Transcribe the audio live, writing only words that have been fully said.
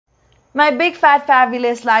My big fat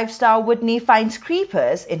fabulous life star Whitney finds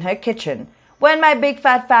creepers in her kitchen. When my big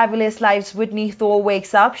fat fabulous life's Whitney Thore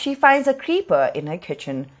wakes up, she finds a creeper in her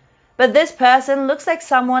kitchen. But this person looks like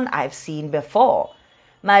someone I've seen before.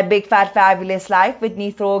 My big fat fabulous life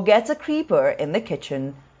Whitney Thore gets a creeper in the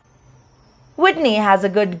kitchen. Whitney has a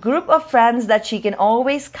good group of friends that she can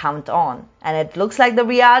always count on, and it looks like the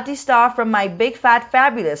reality star from My Big Fat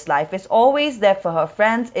Fabulous Life is always there for her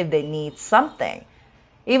friends if they need something.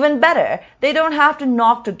 Even better, they don't have to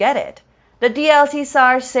knock to get it. The TLC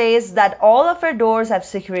star says that all of her doors have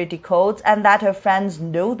security codes and that her friends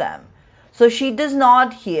know them, so she does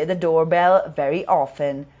not hear the doorbell very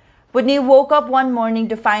often. Whitney woke up one morning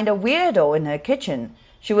to find a weirdo in her kitchen.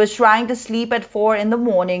 She was trying to sleep at 4 in the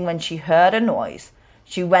morning when she heard a noise.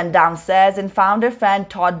 She went downstairs and found her friend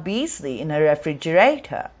Todd Beasley in her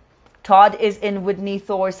refrigerator. Todd is in Whitney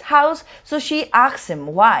Thore's house, so she asks him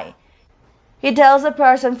why. He tells a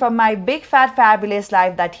person from My Big Fat Fabulous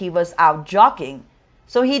Life that he was out jogging,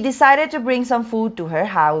 so he decided to bring some food to her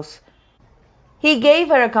house. He gave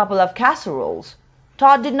her a couple of casseroles.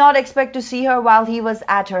 Todd did not expect to see her while he was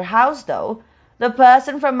at her house, though. The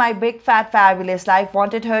person from My Big Fat Fabulous Life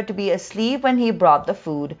wanted her to be asleep when he brought the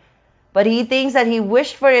food, but he thinks that he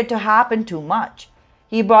wished for it to happen too much.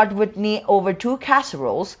 He brought Whitney over 2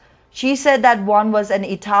 casseroles. She said that one was an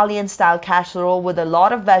Italian-style casserole with a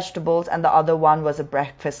lot of vegetables and the other one was a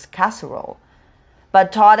breakfast casserole.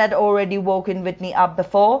 But Todd had already woken Whitney up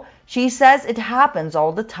before. She says it happens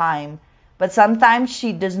all the time, but sometimes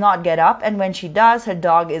she does not get up, and when she does, her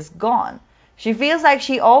dog is gone. She feels like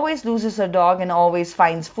she always loses her dog and always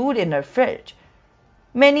finds food in her fridge.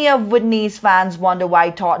 Many of Whitney's fans wonder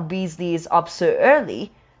why Todd Beasley is up so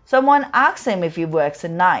early. Someone asks him if he works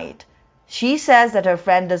at night. She says that her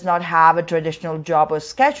friend does not have a traditional job or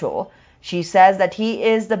schedule. She says that he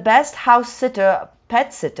is the best house sitter,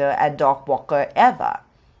 pet sitter, and dog walker ever.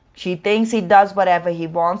 She thinks he does whatever he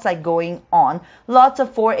wants, like going on lots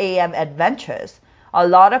of 4 a.m. adventures. A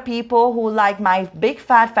lot of people who like My Big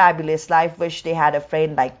Fat Fabulous Life wish they had a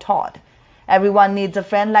friend like Todd. Everyone needs a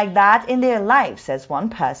friend like that in their life, says one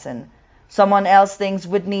person. Someone else thinks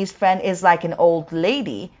Whitney's friend is like an old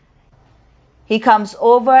lady. He comes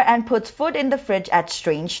over and puts food in the fridge at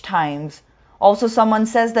strange times. Also, someone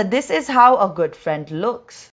says that this is how a good friend looks.